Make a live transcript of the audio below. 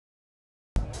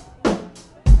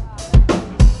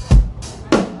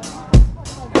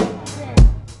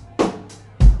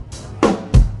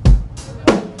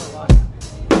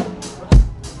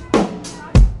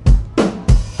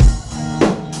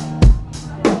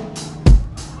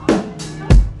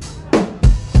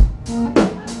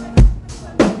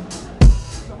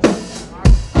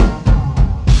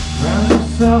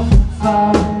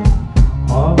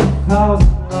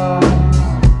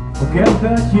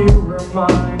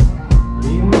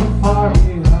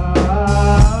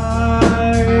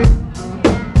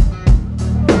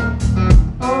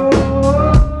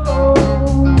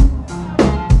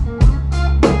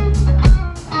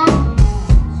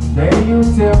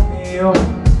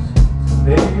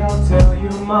Today I'll tell you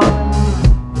mine,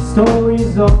 the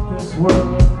stories of this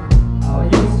world. I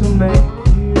used to make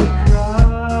you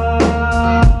cry.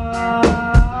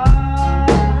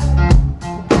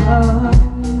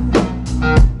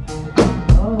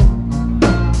 Oh.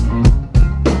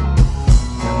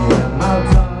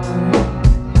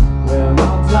 When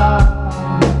I'll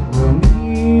die, we'll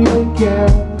meet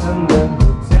again, and then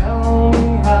you'll tell me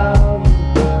how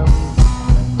you've been.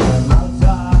 And when I'll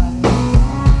die,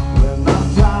 you'll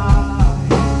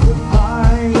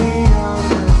finally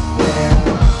understand.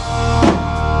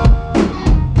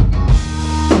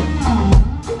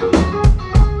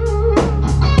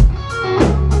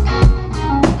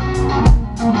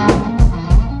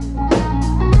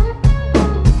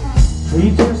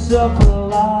 Treat yourself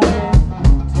alive,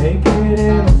 take it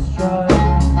in a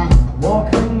stride,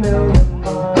 walk a million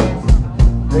miles,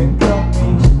 think of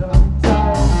me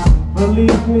sometimes.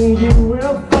 Believe me, you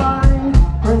will find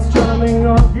Prince Charming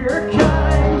of your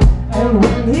kind, and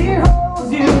when he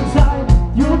holds you tight,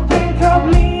 you'll think of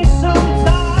me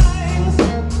sometimes.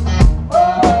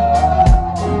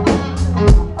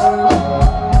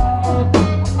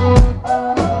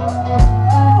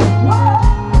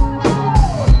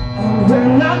 And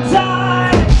when I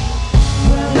die,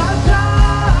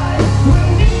 we'll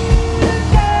meet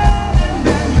again, and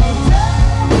then you'll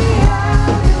tell me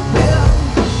how you've been.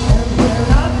 And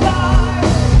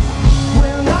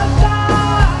when I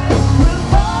die, we'll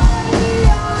finally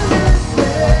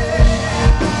understand.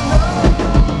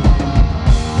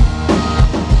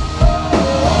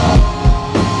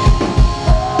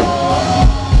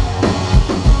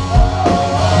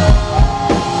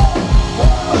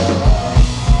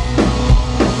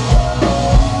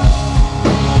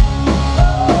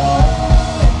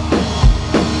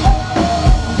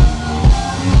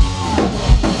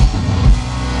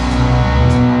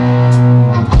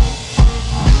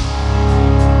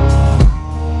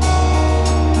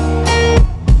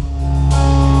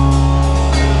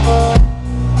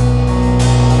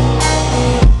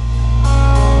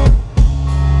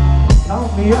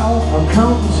 Count me out, I'm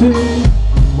counting too,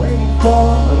 waiting for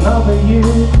another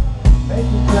year,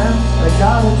 making plans I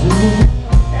gotta do,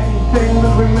 anything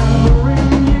but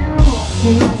remembering you.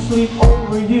 Can I sleep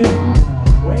over you,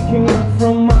 waking up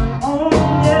from my own,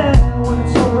 yeah. When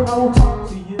it's over I will talk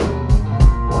to you,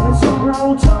 when it's over I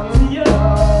will talk to you.